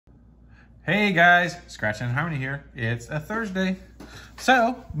Hey guys, Scratch and Harmony here. It's a Thursday.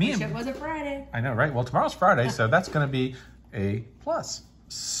 So, It was a Friday. I know, right? Well, tomorrow's Friday, so that's going to be a plus.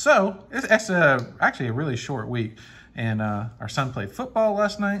 So, it's actually a really short week. And our son played football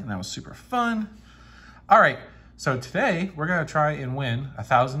last night, and that was super fun. All right, so today we're going to try and win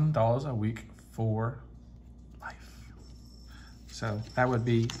 $1,000 a week for life. So, that would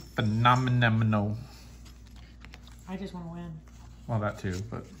be phenomenal. I just want to win. Well, that too,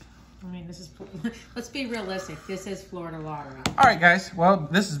 but... I mean, this is, let's be realistic. This is Florida Lottery. All right, guys. Well,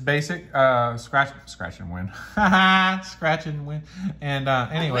 this is basic. Scratch and win. Scratch and win. And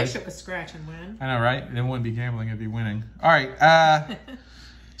anyways. I wish it was scratch and win. I know, right? It wouldn't be gambling. It'd be winning. All right.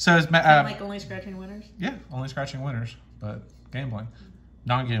 So it's... like only scratching winners? Yeah, only scratching winners, but gambling.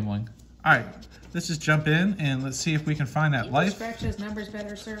 Non-gambling. All right. Let's just jump in and let's see if we can find that life. Scratch those numbers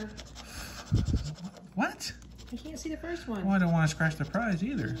better, sir. What? I can't see the first one. Well, I don't want to scratch the prize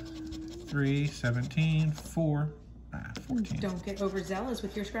either. 3, 17, 4, 14. Don't get overzealous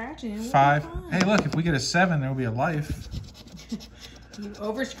with your scratching. 5. Hey, look, if we get a 7, there will be a life. You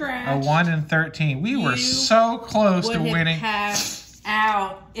over scratch. A 1 and 13. We were so close to winning. Pass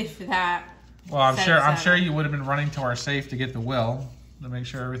out if that. Well, I'm sure you would have been running to our safe to get the will to make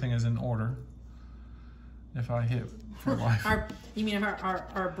sure everything is in order. If I hit for life. You mean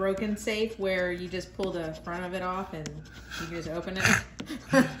our broken safe where you just pull the front of it off and you just open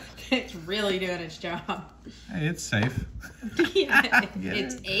it? It's really doing its job. Hey, it's safe. Yeah,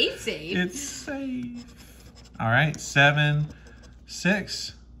 it's a safe. It's safe. All right, 7,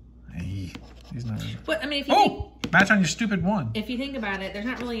 6. Hey, these numbers. But I mean, if you match on your stupid 1. If you think about it, there's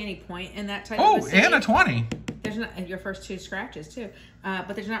not really any point in that type of a safe. And a 20. There's not your first 2 scratches too,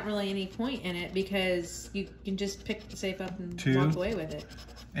 but there's not really any point in it because you can just pick the safe up and walk away with it.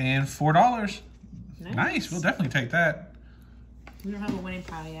 And $4. Nice. We'll definitely take that. We don't have a winning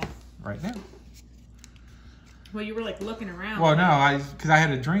pile yet. Right now. Well, you were like looking around. Well, no, because I had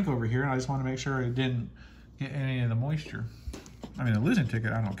a drink over here, and I just want to make sure it didn't get any of the moisture. I mean, the losing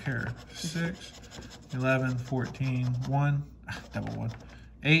ticket, I don't care. 6, 11, 14, 1, double 1,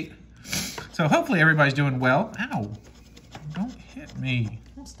 8. So hopefully everybody's doing well. Ow! Don't hit me.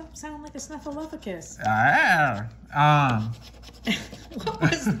 Don't stop sounding like a snuffleupagus. What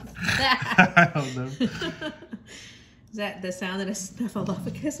was that? I don't know. Is that the sound that a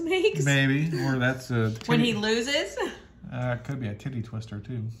snuffleupagus makes? Maybe, or that's a... When he loses? It could be a titty twister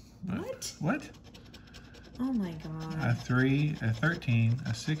too. What? What? Oh my god. A 3, a 13,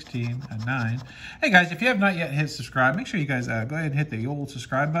 a 16, a 9. Hey guys, if you have not yet hit subscribe, make sure you guys go ahead and hit the old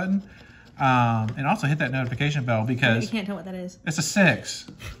subscribe button. And also hit that notification bell because... You can't tell what that is. It's a 6.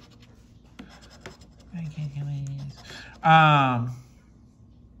 I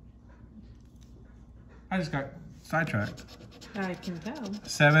just got sidetracked. I can tell.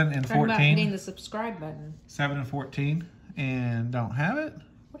 7 and 14. Talking about hitting the subscribe button. 7 and 14. And don't have it?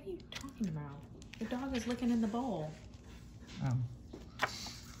 What are you talking about? The dog is licking in the bowl. Oh.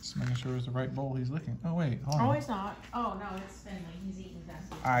 Just making sure it's the right bowl he's licking. Oh, wait. Hold on. Oh, it's not. Oh, no, it's Finley. He's eating that.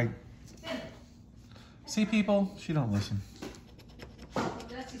 Finley. See, people? She don't listen.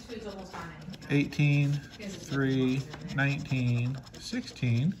 Dusty's food's almost fine. 18, 3, 19,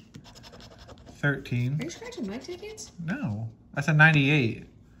 16, 13. Are you scratching my tickets? No. That's a 98.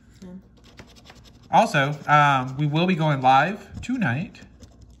 Yeah. Also, we will be going live tonight.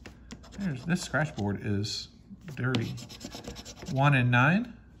 This scratch board is dirty. 1 and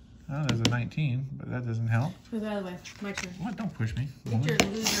 9. Oh, there's a 19, but that doesn't help. Oh, by the way, my turn. What? Don't push me. Get your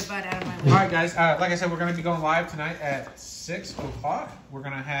loser butt out of my way. All right, guys. Like I said, we're going to be going live tonight at 6 o'clock. We're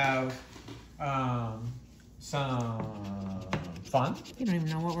going to have some fun. You don't even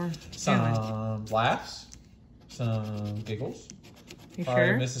know what we're doing. Laughs. Some giggles. You probably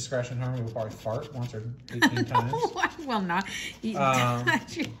sure? Mrs. Scratch and Harmony will probably fart once or 18 times. Well, not.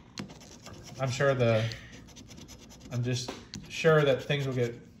 I'm just sure that things will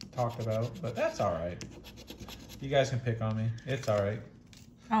get talked about, but that's all right. You guys can pick on me. It's all right.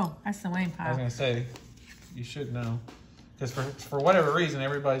 Oh, that's the Wayne pile. I was gonna say, you should know, because for whatever reason,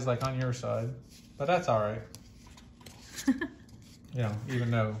 everybody's like on your side, but that's all right. You know, even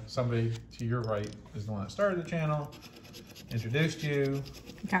though somebody to your right is the one that started the channel, introduced you.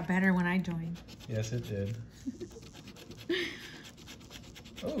 It got better when I joined. Yes, it did.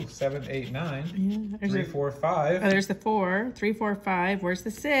 Oh, 7, 8, 9. Yeah, 3, 4, 5. Oh, there's the 4. 3, 4, 5. Where's the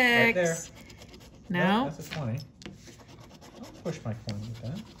 6? Right there. No? That's a 20. Don't push my coin with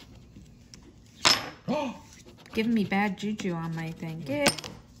that. Oh! Giving me bad juju on my thing.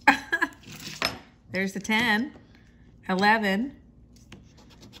 There's the 10. 11.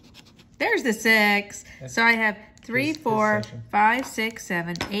 There's the 6. So I have 3, 4, 5, 6,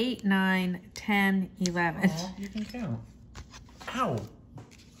 7, 8, 9, 10, 11. Oh, you can count. Ow.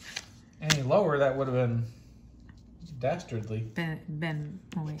 Any lower, that would have been dastardly. Oh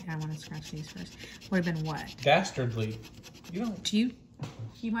wait, I want to scratch these first. Would have been what? Dastardly. You don't. You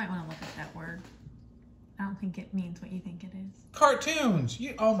might want to look at that word. I don't think it means what you think it is. Cartoons.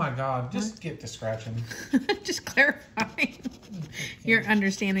 Oh my God. Just get to scratching. Just clarifying your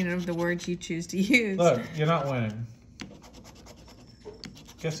understanding of the words you choose to use. Look, you're not winning.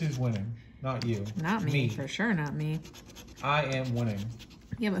 Guess who's winning? Not you. Not me. For sure not me. I am winning.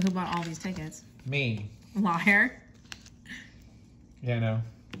 Yeah, but who bought all these tickets? Me. Liar. Yeah, I know.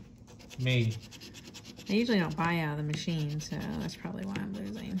 Me. I usually don't buy out of the machine, so that's probably why I'm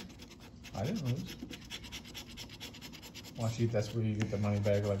losing. I didn't lose. Watch you, that's where you get the money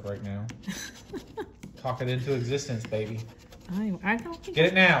back, like right now. Talk it into existence, baby. I don't think Get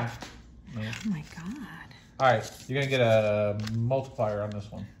it now. No. Oh my God. All right, you're going to get a multiplier on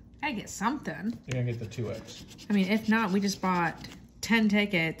this one. I get something. You're going to get the 2x. I mean, if not, we just bought 10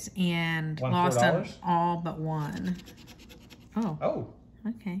 tickets and lost them all but one. Oh. Oh.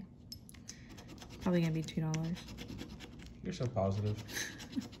 Okay. Probably going to be $2. You're so positive.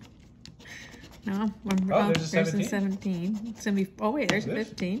 No, there's a 17. 17. It's gonna be. Oh wait, there's a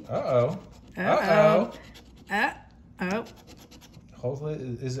 15. Uh-oh. Uh-oh. Uh-oh.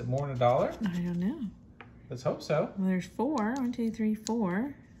 Hopefully, is it more than $1? I don't know. Let's hope so. Well, there's 4. 1, 2, 3,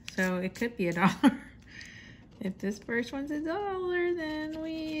 4. So it could be $1. If this first one's $1, then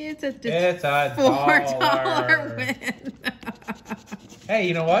it's a $4 win. Hey,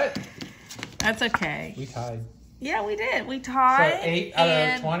 you know what? That's okay. We tied. Yeah, we did. We tied. So 8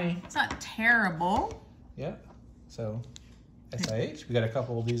 out of 20. It's not terrible. Yeah. So SIH, we got a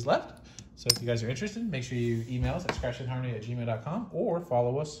couple of these left. So if you guys are interested, make sure you email us at scratchandharmony@gmail.com or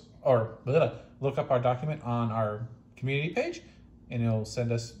follow us or look up our document on our community page, and it'll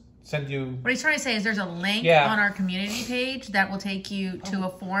send you. What he's trying to say is there's a link on our community page that will take you to a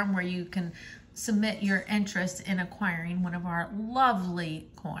form where you can submit your interest in acquiring one of our lovely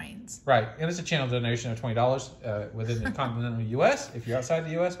coins. Right, and it's a channel donation of $20 within the continental U.S. If you're outside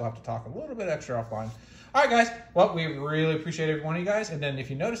the U.S., we'll have to talk a little bit extra offline. All right, guys. Well, we really appreciate every one of you guys. And then if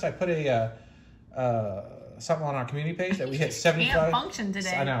you notice, I put a something on our community page that we hit 75. Can't function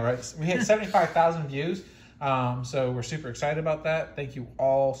today. I know, right? We hit 75,000 views. So we're super excited about that. Thank you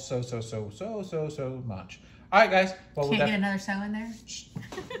all so much. All right, guys. Well, Can't get another so in there?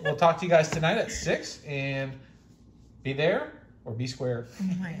 We'll talk to you guys tonight at 6. And be there or be square. Oh,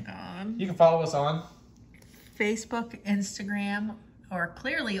 my God. You can follow us on Facebook, Instagram, or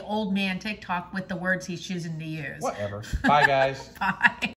clearly old man TikTok with the words he's choosing to use. Whatever. Bye, guys. Bye.